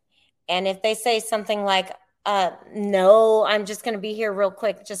permit? And if they say something like, no, I'm just going to be here real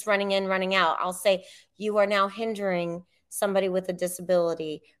quick, just running in, running out, I'll say, you are now hindering somebody with a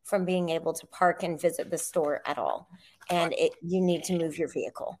disability from being able to park and visit the store at all. And you need to move your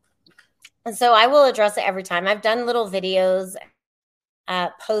vehicle. And so I will address it every time. I've done little videos,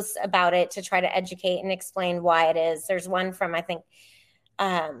 posts about it to try to educate and explain why it is. There's one from, I think,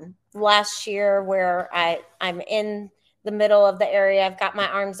 last year where I'm in the middle of the area. I've got my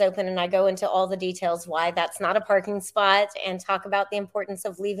arms open and I go into all the details why that's not a parking spot, and talk about the importance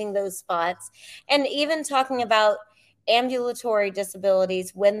of leaving those spots, and even talking about ambulatory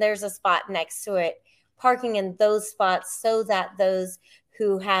disabilities when there's a spot next to it, parking in those spots so that those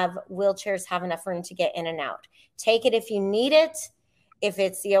who have wheelchairs have enough room to get in and out. Take it if you need it. if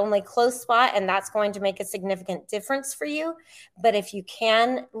it's the only close spot, and that's going to make a significant difference for you. But if you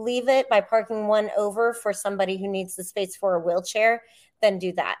can leave it by parking one over for somebody who needs the space for a wheelchair, then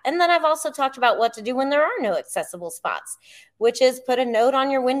do that. And then I've also talked about what to do when there are no accessible spots, which is put a note on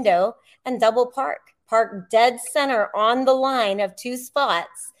your window and double park. Park dead center on the line of 2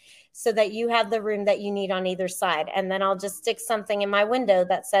 spots so that you have the room that you need on either side. And then I'll just stick something in my window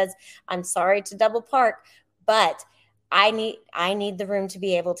that says, I'm sorry to double park, but I need the room to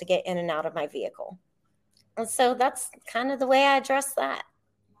be able to get in and out of my vehicle. And so that's kind of the way I address that.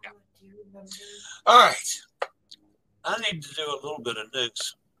 Yeah. All right. I need to do a little bit of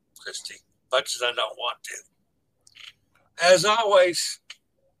news, Christy, much as I don't want to. As always,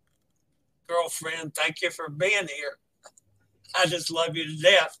 girlfriend, thank you for being here. I just love you to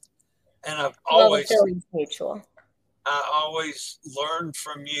death. And I always learn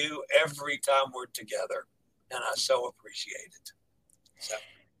from you every time we're together. And I so appreciate it. So,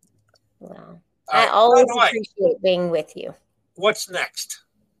 well, I always appreciate being with you. What's next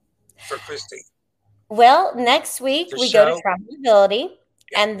for Christy? Well, next week we go to Travelability.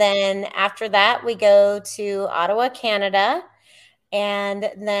 Yeah. And then after that, we go to Ottawa, Canada. And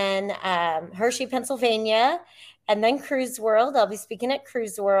then Hershey, Pennsylvania. And then Cruise World. I'll be speaking at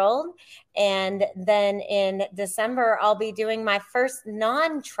Cruise World. And then in December, I'll be doing my first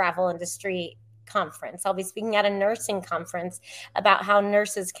non-travel industry conference. I'll be speaking at a nursing conference about how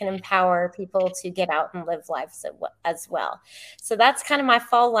nurses can empower people to get out and live lives as well. So that's kind of my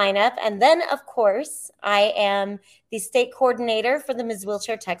fall lineup. And then, of course, I am the state coordinator for the Ms.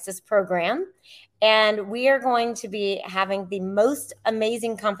 Wheelchair Texas program. And we are going to be having the most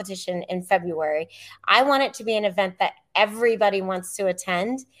amazing competition in February. I want it to be an event that everybody wants to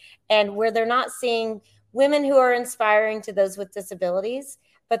attend, and where they're not seeing women who are inspiring to those with disabilities,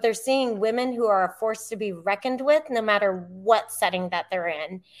 but they're seeing women who are a force to be reckoned with no matter what setting that they're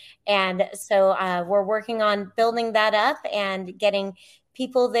in. And so we're working on building that up and getting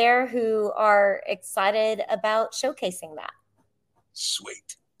people there who are excited about showcasing that.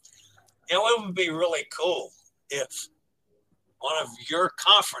 Sweet. You know, it would be really cool if one of your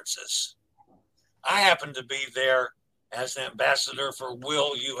conferences, I happen to be there as an ambassador for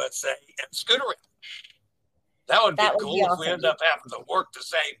Will USA and Scootering. That would be cool if we end up having to work the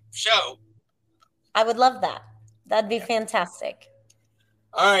same show. I would love that. That'd be fantastic.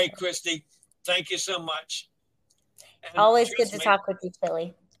 All right, Christy. Thank you so much. And always good to talk with you,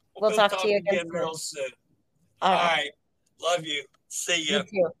 Tilly. We'll talk to you again real soon. All right. Love you. See you. You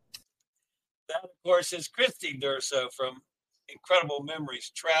too. That, of course, is Christy Durso from Incredible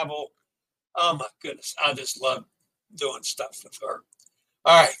Memories Travel. Oh, my goodness. I just love doing stuff with her.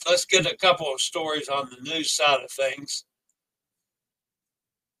 All right, let's get a couple of stories on the news side of things.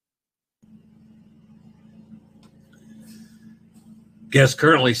 Guests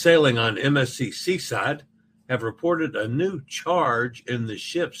currently sailing on MSC Seaside have reported a new charge in the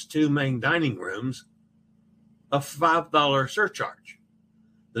ship's 2 main dining rooms, a $5 surcharge.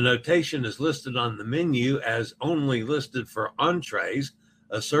 The notation is listed on the menu as only listed for entrees.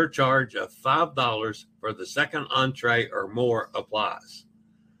 A surcharge of $5 for the second entree or more applies.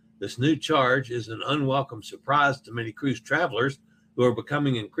 This new charge is an unwelcome surprise to many cruise travelers who are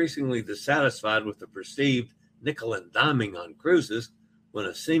becoming increasingly dissatisfied with the perceived nickel and diming on cruises when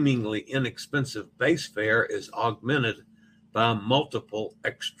a seemingly inexpensive base fare is augmented by multiple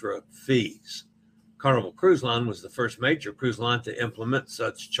extra fees. Carnival Cruise Line was the first major cruise line to implement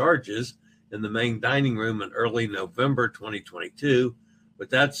such charges in the main dining room in early November 2022, but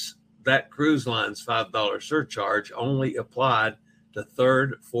that cruise line's $5 surcharge only applied to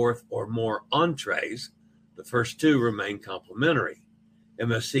third, fourth, or more entrees. The first 2 remain complimentary.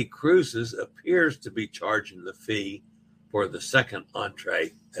 MSC Cruises appears to be charging the fee for the second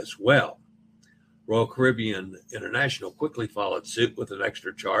entree as well. Royal Caribbean International quickly followed suit with an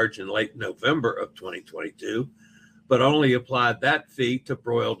extra charge in late November of 2022, but only applied that fee to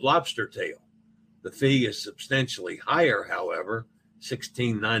broiled lobster tail. The fee is substantially higher, however,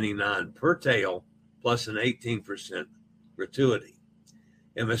 $16.99 per tail, plus an 18% gratuity.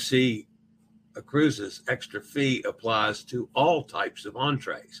 MSC Cruises' extra fee applies to all types of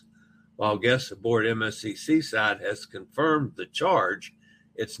entrees. While guests aboard MSC Seaside has confirmed the charge,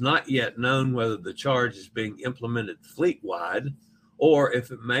 it's not yet known whether the charge is being implemented fleet-wide or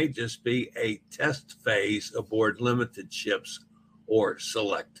if it may just be a test phase aboard limited ships or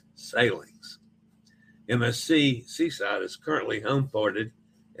select sailings. MSC Seaside is currently homeported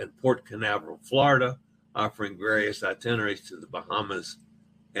in Port Canaveral, Florida, offering various itineraries to the Bahamas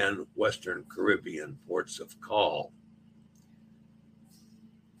and Western Caribbean ports of call.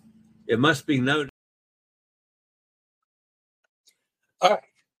 It must be noted.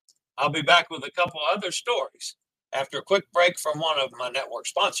 I'll be back with a couple other stories after a quick break from one of my network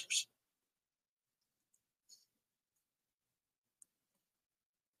sponsors.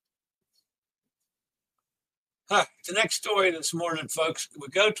 The next story this morning, folks, we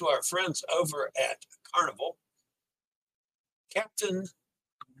go to our friends over at Carnival. Captain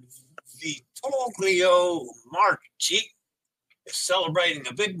Vittorio Marchi is celebrating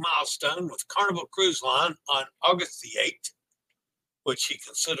a big milestone with Carnival Cruise Line on August the 8th, which he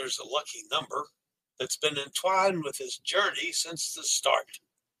considers a lucky number that's been entwined with his journey since the start.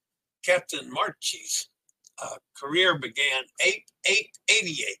 Captain Marchi's career began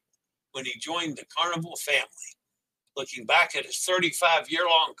 8/8/88 when he joined the Carnival family. Looking back at his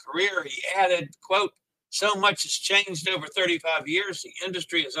 35-year-long career, he added, quote, "So much has changed over 35 years. The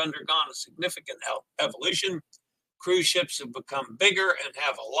industry has undergone a significant evolution. Cruise ships have become bigger and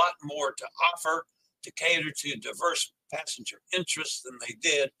have a lot more to offer to cater to diverse passenger interests than they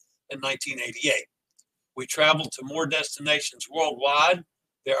did in 1988. We travel to more destinations worldwide.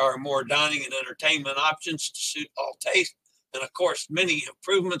 There are more dining and entertainment options to suit all tastes, and of course, many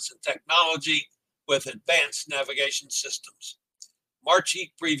improvements in technology with advanced navigation systems."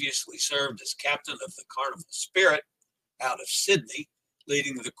 Marchi previously served as captain of the Carnival Spirit out of Sydney,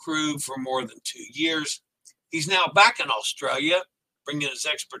 leading the crew for more than 2 years. He's now back in Australia, bringing his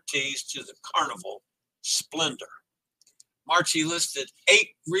expertise to the Carnival Splendor. Marchi listed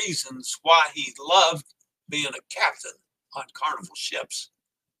 8 reasons why he loved being a captain on Carnival ships.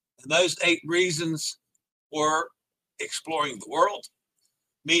 And those 8 reasons were exploring the world,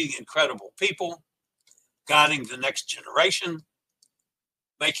 meeting incredible people, guiding the next generation,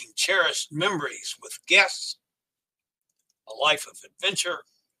 making cherished memories with guests, a life of adventure,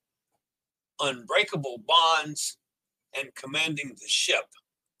 unbreakable bonds, and commanding the ship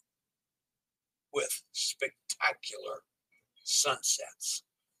with spectacular sunsets.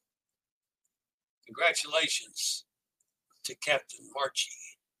 Congratulations to Captain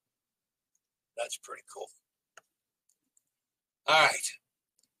Marchi. That's pretty cool. All right.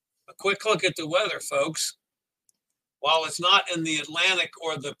 A quick look at the weather, folks. While it's not in the Atlantic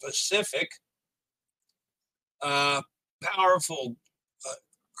or the Pacific, powerful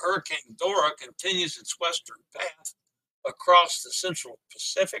Hurricane Dora continues its western path across the central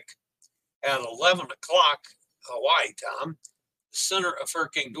Pacific at 11 o'clock Hawaii time. The center of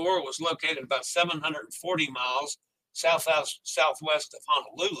Hurricane Dora was located about 740 miles southwest of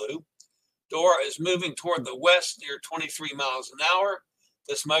Honolulu. Dora is moving toward the west near 23 miles an hour.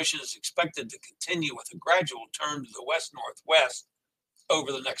 This motion is expected to continue with a gradual turn to the west-northwest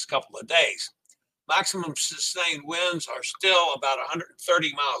over the next couple of days. Maximum sustained winds are still about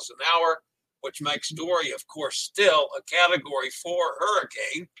 130 miles an hour, which makes Dory, of course, still a Category 4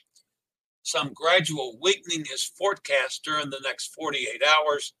 hurricane. Some gradual weakening is forecast during the next 48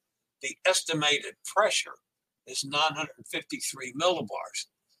 hours. The estimated pressure is 953 millibars.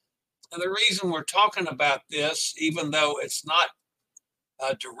 And the reason we're talking about this, even though it's not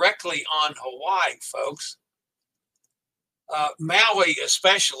directly on Hawaii, folks, Maui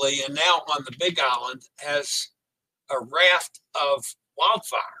especially, and now on the Big Island, has a raft of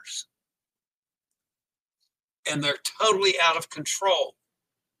wildfires. And they're totally out of control,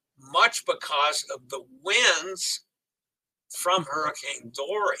 much because of the winds from Hurricane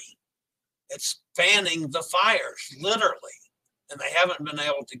Dory. It's fanning the fires, literally, and they haven't been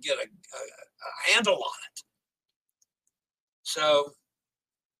able to get a handle on it. So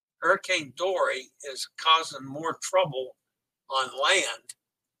Hurricane Dory is causing more trouble on land,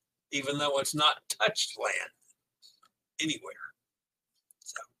 even though it's not touched land anywhere.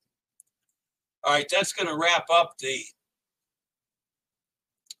 So, all right, that's going to wrap up the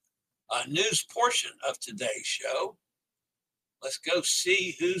news portion of today's show. Let's go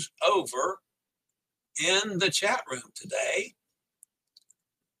see who's over in the chat room today.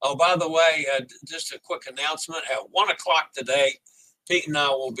 Oh, by the way, just a quick announcement. At 1 o'clock today, Pete and I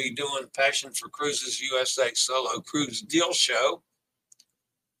will be doing Passion for Cruises USA Solo Cruise Deal Show.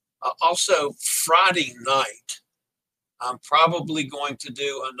 Also, Friday night, I'm probably going to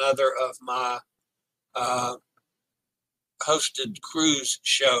do another of my hosted cruise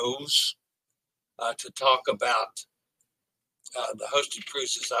shows to talk about the hosted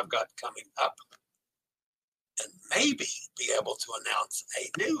cruises I've got coming up, and maybe be able to announce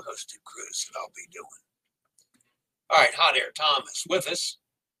a new hosted cruise that I'll be doing. All right, Hot Air Tom is with us.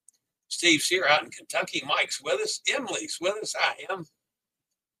 Steve's here out in Kentucky. Mike's with us. Emily's with us. I am.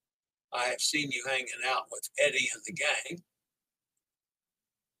 I have seen you hanging out with Eddie and the gang.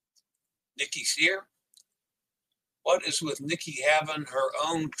 Nikki's here. What is with Nikki having her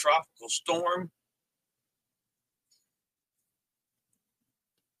own tropical storm?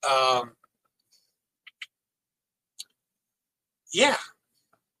 Yeah,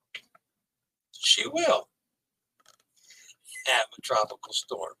 she will have a tropical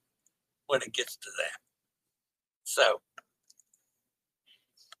storm when it gets to that. So,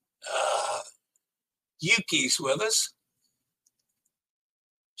 Yuki's with us.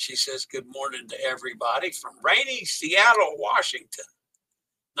 She says, good morning to everybody from rainy Seattle, Washington.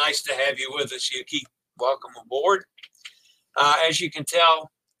 Nice to have you with us, Yuki. Welcome aboard. As you can tell,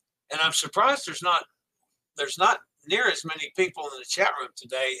 and I'm surprised there's not near as many people in the chat room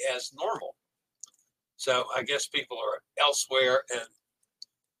today as normal. So I guess people are elsewhere and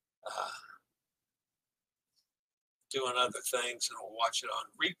doing other things, and will watch it on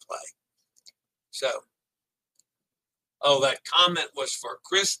replay. So, oh, that comment was for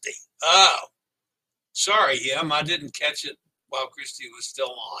Christy. Oh, sorry, Em, I didn't catch it while Christy was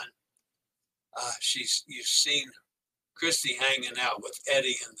still on. You've seen Christy hanging out with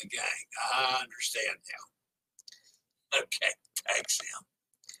Eddie and the gang. I understand now. Okay, thanks, Em.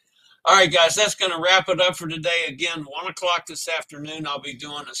 All right, guys, that's going to wrap it up for today. Again, 1 o'clock this afternoon, I'll be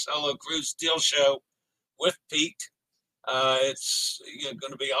doing a solo cruise deal show with Pete. It's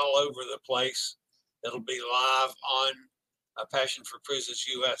going to be all over the place. It'll be live on Passion for Cruises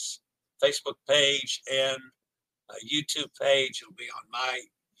US Facebook page and YouTube page. It'll be on my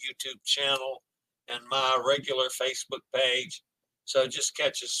YouTube channel and my regular Facebook page. So just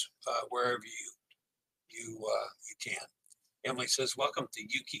catch us wherever you can. Emily says, welcome to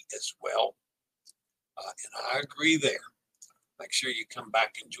Yuki as well. And I agree there. Make sure you come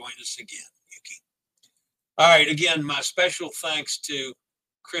back and join us again, Yuki. All right, again, my special thanks to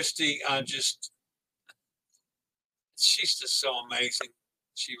Christy. She's just so amazing.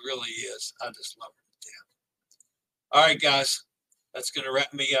 She really is. I just love her to death. All right, guys, that's going to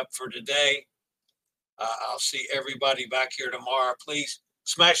wrap me up for today. I'll see everybody back here tomorrow. Please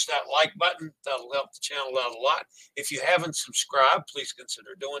smash that like button. That'll help the channel out a lot. If you haven't subscribed, please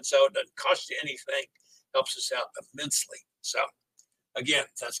consider doing so. It doesn't cost you anything. Helps us out immensely. So, again,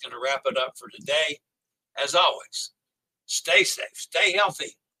 that's going to wrap it up for today. As always, stay safe, stay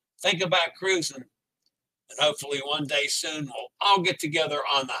healthy, think about cruising, and hopefully one day soon we'll all get together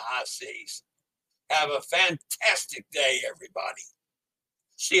on the high seas. Have a fantastic day, everybody.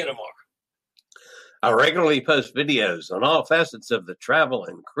 See you tomorrow. I regularly post videos on all facets of the travel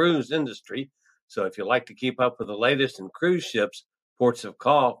and cruise industry, so if you like to keep up with the latest in cruise ships, ports of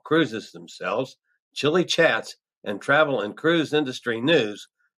call, cruises themselves, chilly chats, and travel and cruise industry news,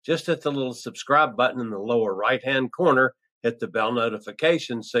 just hit the little subscribe button in the lower right-hand corner, hit the bell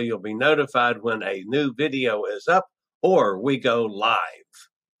notification so you'll be notified when a new video is up or we go live.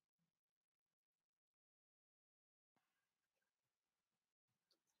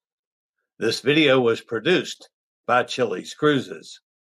 This video was produced by Chili's Cruises.